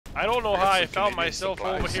I don't know how I found myself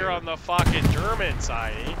over here on the fucking German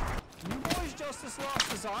side, eh? You boys just as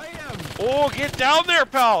lost as I am. Oh, get down there,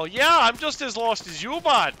 pal. Yeah, I'm just as lost as you,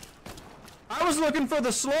 bud. I was looking for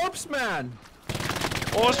the slopes, man.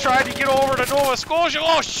 I was trying to get over to Nova Scotia.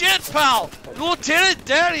 Oh, shit, pal. Lieutenant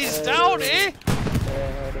Daddy's down, eh?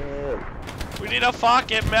 We need a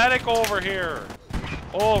fucking medic over here.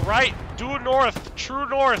 Oh, right. Due north. True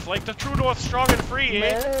north. Like the true north, strong and free,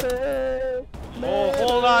 eh? Oh,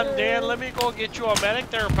 hold on, Dan. Let me go get you a medic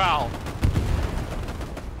there, pal.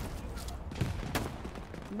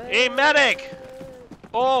 Hey, medic!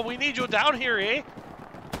 Oh, we need you down here, eh?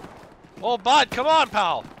 Oh, bud, come on,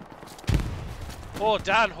 pal. Oh,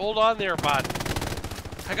 Dan, hold on there, bud.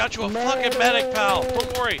 I got you a fucking medic, pal.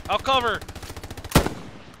 Don't worry, I'll cover.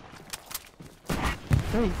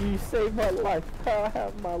 Thank you, you saved my life. I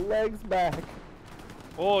have my legs back.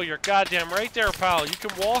 Oh, you're goddamn right there, pal. You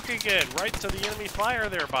can walk again, right to the enemy fire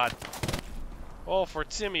there, bud. Oh, for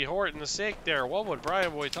Timmy Horton's sake there, what would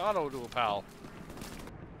Brian Boitano do, pal?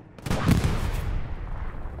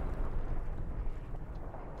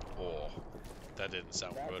 Oh, that didn't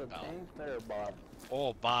sound good, pal. There, bud.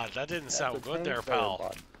 Oh, bod, that didn't sound good there, There, pal.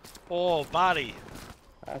 bud. Oh, body.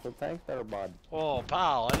 That's a tank there, bud. Oh,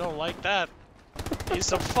 pal, I don't like that. Need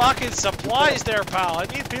some fucking supplies there, pal. I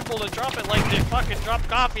need people to drop it like they fucking drop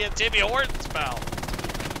coffee at Timmy Hortons, pal.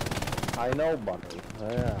 I know, buddy.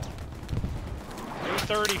 Yeah.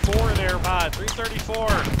 334 there, bud. 334.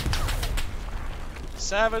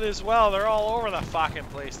 7 as well. They're all over the fucking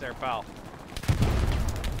place there, pal.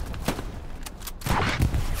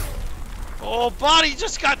 Oh, bud, he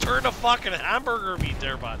just got turned to fucking hamburger meat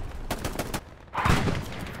there, bud.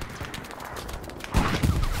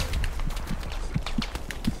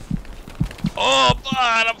 Oh,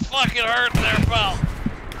 bud, I'm fucking hurting there, pal.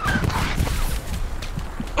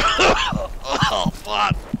 Oh,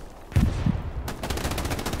 fuck.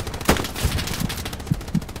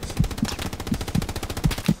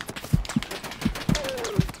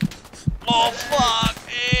 Oh, fuck,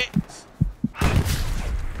 eh.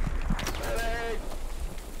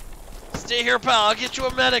 Stay here, pal. I'll get you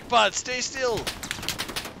a medic, bud. Stay still.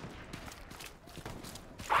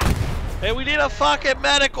 Hey, we need a fucking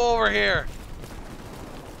medic over here.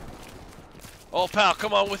 Oh, pal,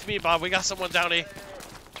 come on with me, bud. We got someone down here.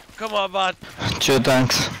 Come on, bud. Sure,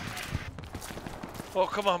 thanks. Oh,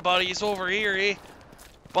 come on, buddy. He's over here, eh?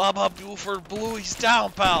 Bob Up Buford Blue. He's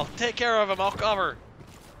down, pal. Take care of him. I'll cover.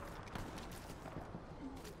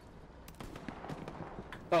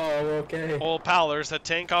 Oh, okay. Oh, pal, there's a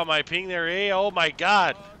tank on my ping there, eh? Oh, my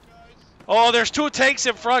God. Oh, there's 2 tanks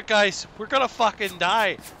in front, guys. We're gonna fucking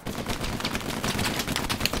die.